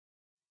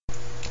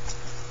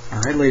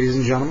Alright, ladies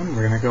and gentlemen,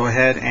 we're going to go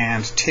ahead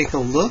and take a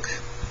look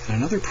at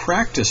another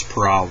practice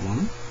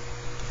problem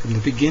from the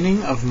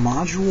beginning of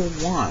Module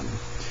 1.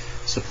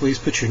 So please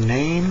put your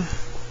name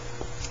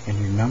and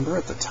your number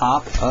at the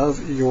top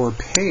of your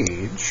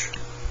page.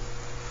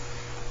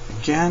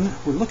 Again,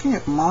 we're looking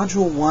at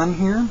Module 1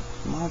 here.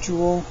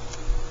 Module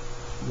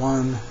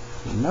 1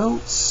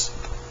 notes.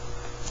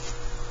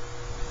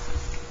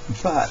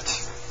 But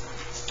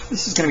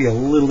this is going to be a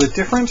little bit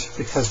different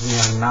because we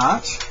are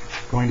not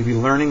going to be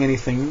learning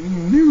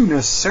anything new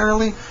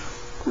necessarily.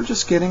 We're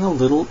just getting a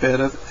little bit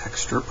of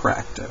extra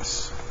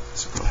practice.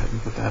 So go ahead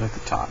and put that at the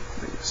top,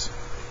 please.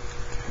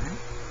 Okay.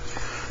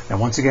 Now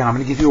once again, I'm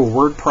going to give you a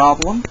word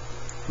problem.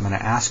 I'm going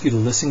to ask you to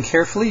listen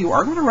carefully. You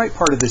are going to write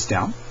part of this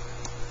down.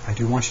 I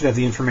do want you to have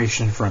the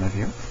information in front of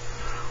you.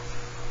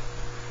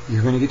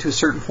 You're going to get to a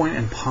certain point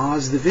and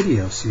pause the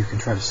video so you can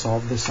try to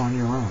solve this on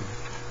your own.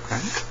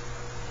 Okay?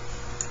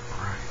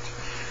 All right.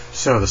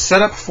 So the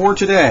setup for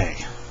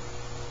today.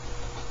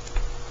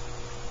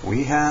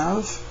 We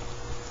have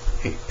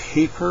a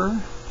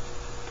paper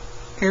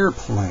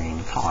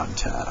airplane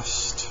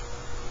contest.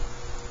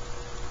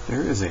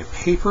 There is a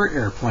paper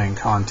airplane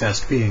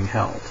contest being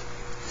held.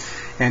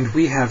 And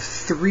we have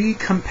 3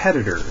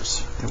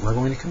 competitors that we're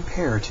going to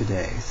compare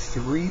today.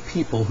 3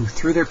 people who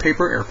threw their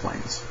paper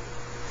airplanes.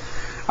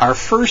 Our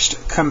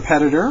first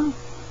competitor,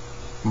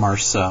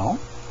 Marcel,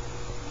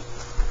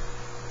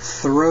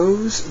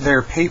 throws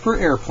their paper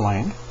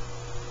airplane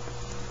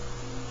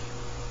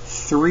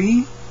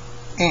 3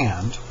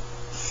 and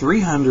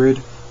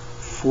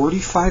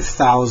 345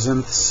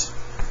 thousandths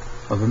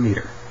of a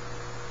meter.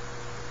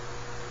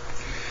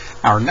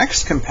 Our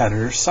next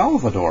competitor,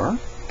 Salvador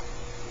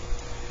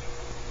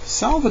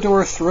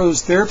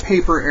throws their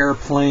paper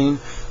airplane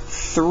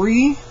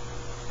 3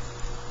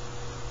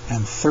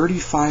 and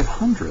 35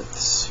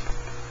 hundredths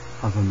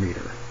of a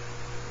meter.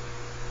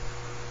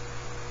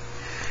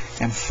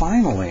 And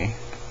finally,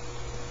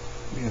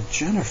 we have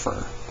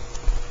Jennifer.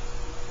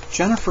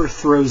 Jennifer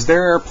throws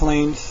their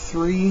airplane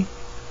 3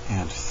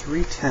 and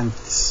 3/10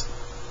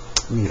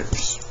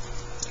 meters.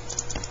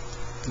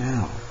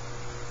 Now,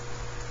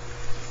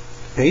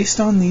 based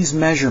on these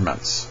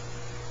measurements,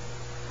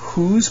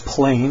 whose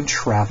plane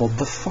traveled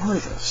the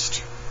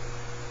farthest?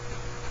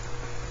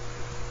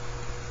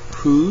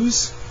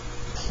 Whose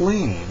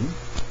plane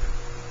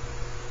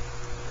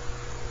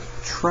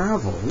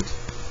traveled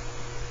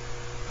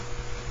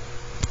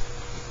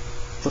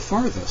the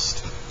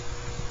farthest?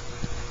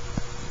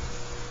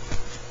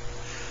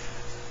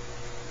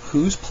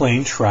 Whose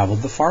plane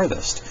traveled the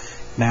farthest?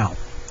 Now,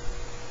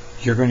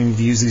 you're going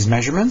to use these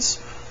measurements.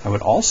 I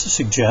would also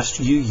suggest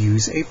you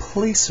use a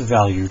place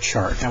value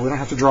chart. Now, we don't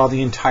have to draw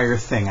the entire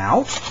thing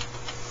out,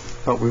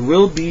 but we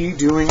will be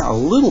doing a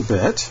little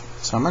bit.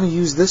 So I'm going to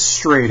use this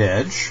straight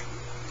edge.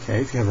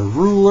 Okay, if you have a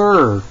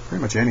ruler or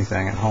pretty much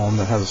anything at home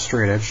that has a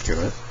straight edge to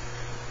it.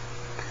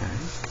 Okay,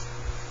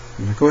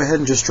 I'm going to go ahead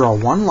and just draw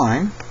one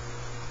line.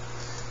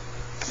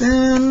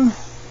 Then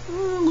a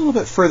little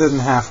bit further than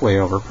halfway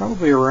over,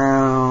 probably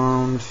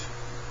around,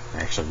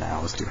 actually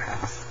now let's do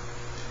half.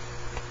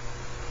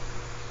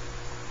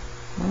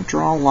 I'm going to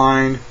draw a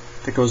line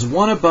that goes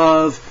 1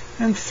 above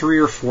and 3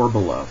 or 4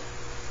 below.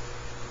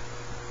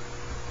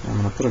 I'm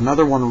going to put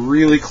another one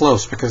really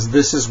close because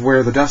this is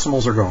where the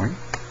decimals are going.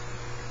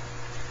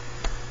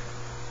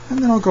 And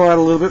then I'll go out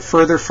a little bit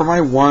further for my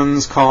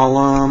ones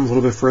column, a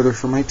little bit further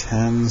for my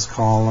tens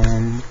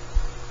column,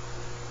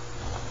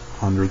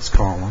 hundreds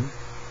column.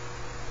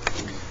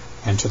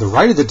 And to the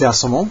right of the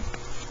decimal,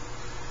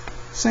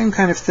 same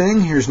kind of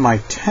thing. Here's my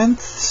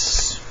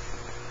tenths,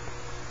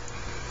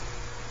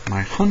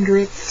 my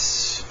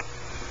hundredths,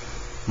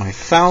 my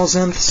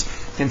thousandths.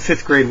 In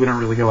 5th grade, we don't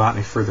really go out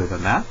any further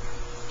than that.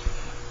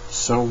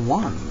 So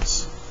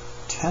ones,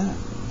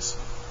 tens,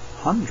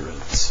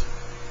 hundreds,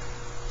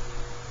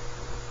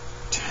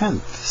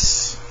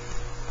 tenths,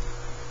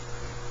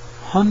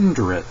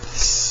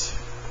 hundredths,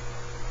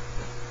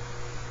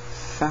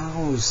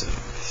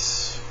 thousandths.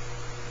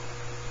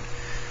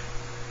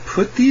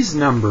 Put these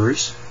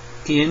numbers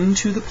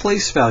into the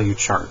place value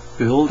chart.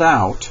 Build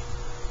out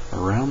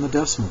around the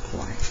decimal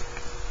point.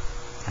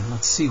 And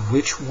let's see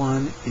which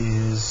one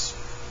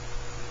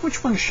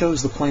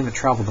shows the plane that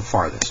traveled the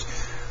farthest.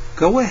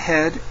 Go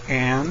ahead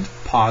and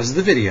pause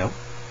the video.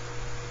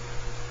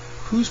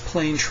 Whose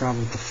plane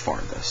traveled the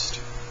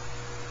farthest?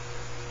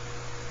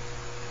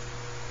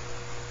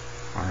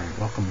 Alright,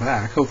 welcome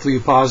back. Hopefully you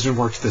paused and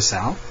worked this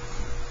out.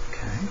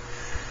 Okay.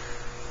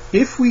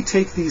 If we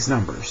take these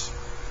numbers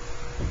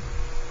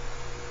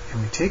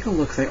and we take a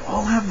look, they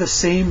all have the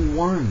same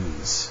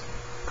ones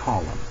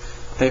column.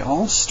 They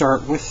all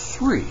start with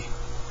 3.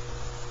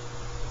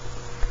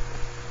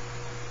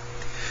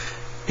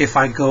 If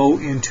I go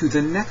into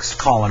the next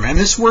column, and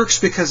this works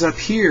because up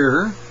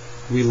here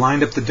we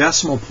lined up the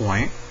decimal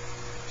point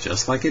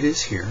just like it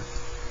is here.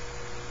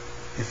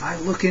 If I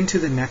look into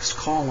the next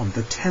column,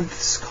 the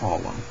tenths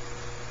column,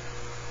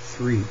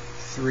 3,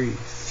 3,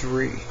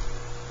 3,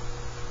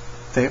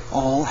 they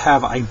all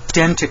have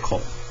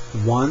identical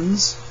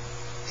ones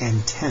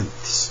and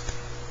tenths.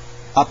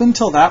 Up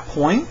until that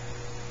point,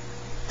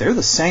 they're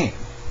the same.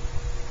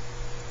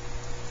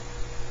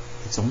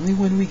 It's only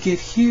when we get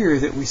here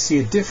that we see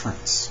a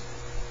difference.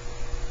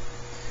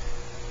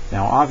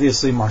 Now,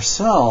 obviously,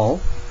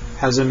 Marcel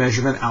has a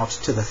measurement out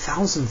to the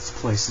thousandth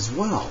place as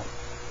well.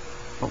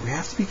 But we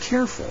have to be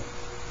careful.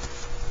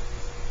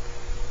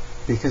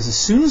 Because as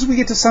soon as we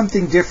get to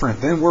something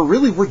different, then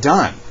we're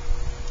done.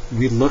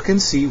 We look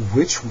and see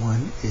which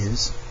one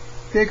is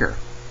bigger.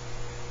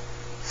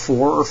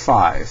 4 or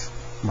 5.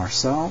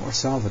 Marcel or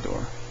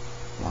Salvador?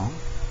 Well,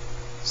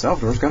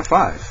 Salvador's got a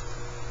 5.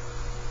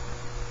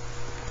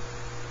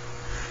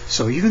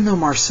 So even though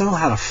Marcel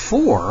had a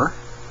 4,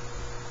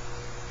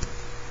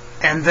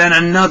 and then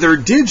another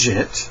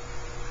digit,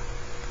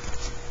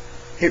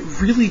 it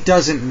really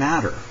doesn't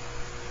matter.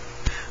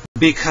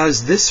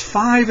 Because this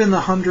 5 in the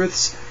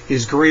hundredths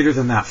is greater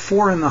than that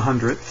 4 in the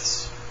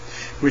hundredths,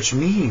 which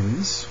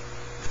means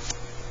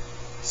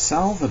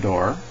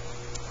Salvador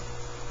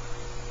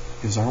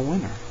is our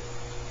winner.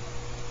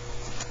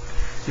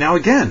 Now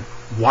again,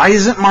 why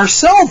isn't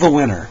Marcel the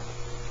winner?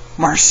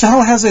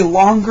 Marcel has a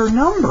longer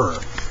number.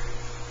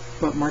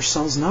 But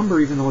Marcel's number,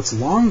 even though it's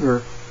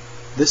longer,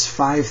 this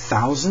 5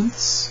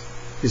 thousandths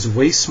is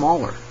way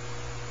smaller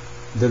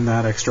than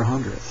that extra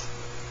hundredth.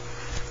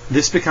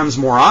 This becomes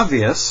more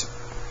obvious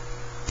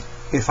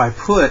if I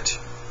put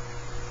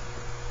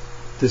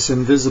this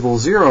invisible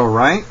 0,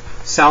 right?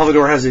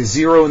 Salvador has a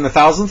 0 in the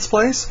thousandths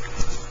place.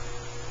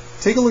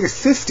 Take a look at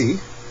 50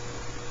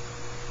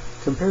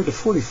 compared to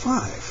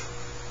 45.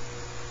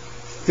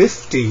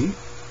 50,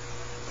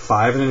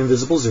 5 and an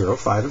invisible 0,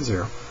 5 and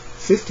 0.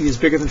 50 is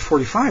bigger than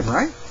 45,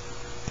 right?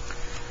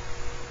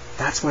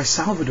 That's why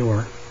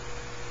Salvador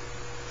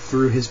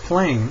threw his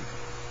plane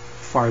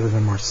farther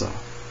than Marcel.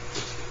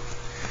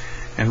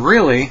 And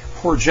really,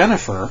 poor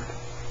Jennifer,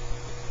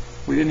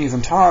 we didn't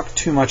even talk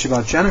too much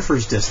about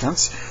Jennifer's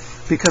distance,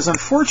 because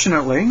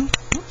unfortunately,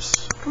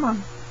 oops, come on,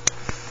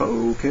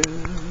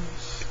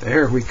 focus,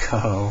 there we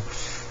go,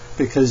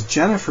 because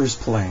Jennifer's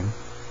plane,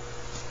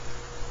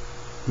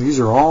 these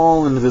are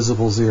all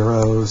invisible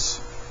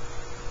zeros,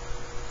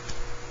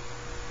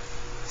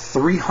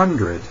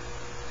 300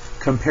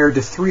 compared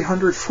to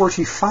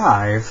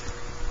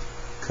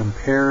 345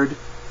 compared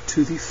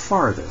to the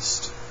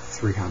farthest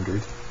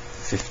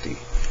 350.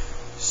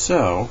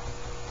 So,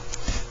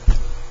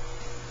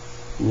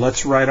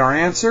 let's write our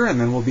answer and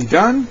then we'll be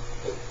done.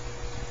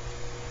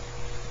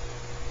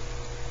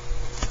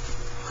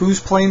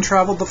 Whose plane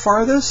traveled the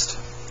farthest?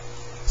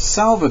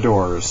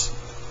 Salvador's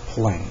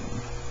plane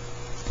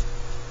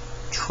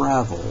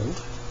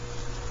traveled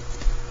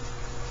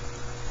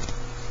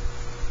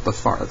the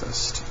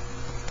farthest.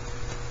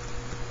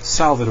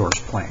 Salvador's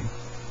plane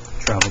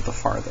traveled the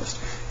farthest.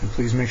 And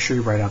please make sure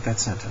you write out that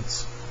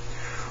sentence.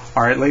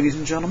 All right, ladies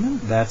and gentlemen,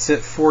 that's it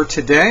for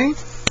today.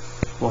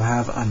 We'll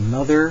have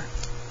another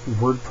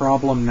word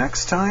problem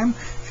next time.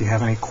 If you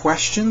have any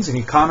questions,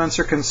 any comments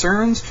or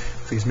concerns,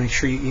 please make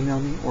sure you email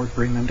me or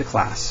bring them to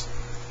class.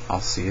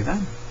 I'll see you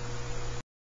then.